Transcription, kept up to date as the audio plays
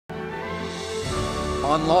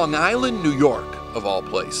On Long Island, New York, of all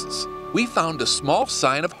places, we found a small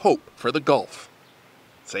sign of hope for the Gulf.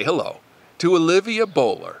 Say hello to Olivia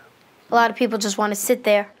Bowler. A lot of people just want to sit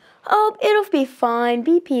there. Oh, it'll be fine.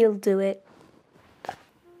 BP will do it.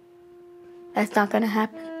 That's not going to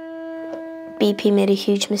happen. BP made a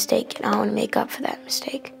huge mistake, and I want to make up for that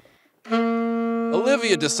mistake.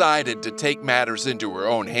 Olivia decided to take matters into her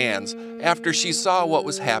own hands after she saw what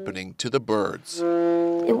was happening to the birds.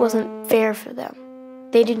 It wasn't fair for them.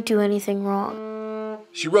 They didn't do anything wrong.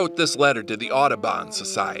 She wrote this letter to the Audubon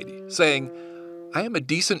Society, saying, I am a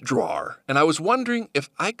decent drawer, and I was wondering if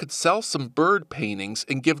I could sell some bird paintings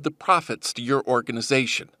and give the profits to your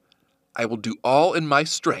organization. I will do all in my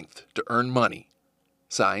strength to earn money.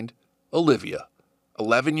 Signed, Olivia,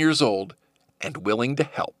 11 years old and willing to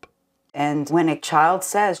help. And when a child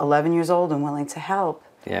says 11 years old and willing to help,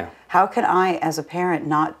 how can I as a parent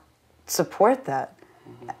not support that?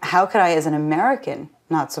 How could I as an American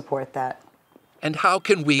not support that? And how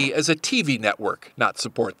can we as a TV network not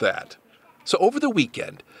support that? So over the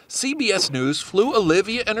weekend, CBS News flew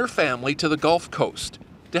Olivia and her family to the Gulf Coast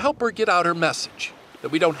to help her get out her message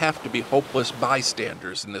that we don't have to be hopeless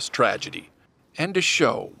bystanders in this tragedy, and to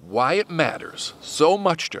show why it matters so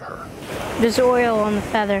much to her. There's oil on the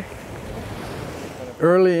feather.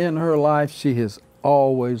 Early in her life, she has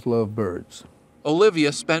always loved birds.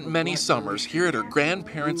 Olivia spent many summers here at her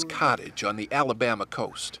grandparents' cottage on the Alabama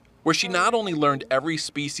coast, where she not only learned every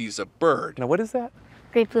species of bird. Now, what is that?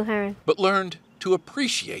 Great blue heron. But learned to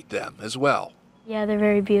appreciate them as well. Yeah, they're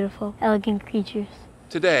very beautiful, elegant creatures.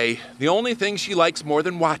 Today, the only thing she likes more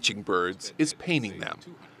than watching birds is painting them.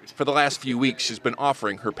 For the last few weeks, she's been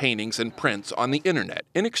offering her paintings and prints on the internet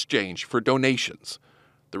in exchange for donations.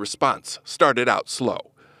 The response started out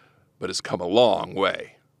slow, but has come a long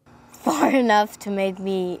way. Far enough to make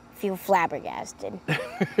me feel flabbergasted.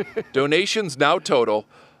 Donations now total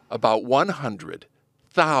about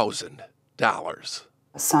 $100,000.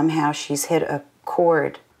 Somehow she's hit a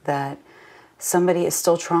chord that somebody is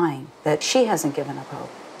still trying, that she hasn't given up hope.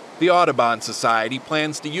 The Audubon Society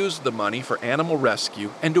plans to use the money for animal rescue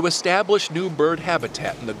and to establish new bird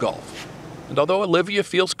habitat in the Gulf. And although Olivia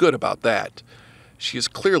feels good about that, she is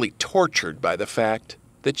clearly tortured by the fact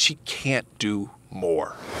that she can't do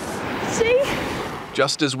more. See?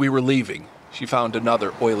 Just as we were leaving, she found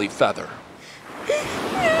another oily feather.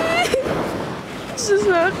 This is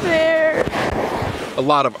not fair. A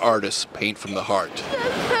lot of artists paint from the heart.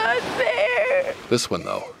 That's not fair. This one,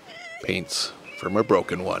 though, paints from a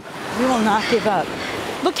broken one. We will not give up.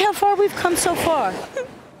 Look how far we've come so far.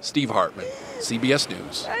 Steve Hartman, CBS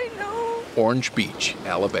News. I know. Orange Beach,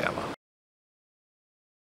 Alabama.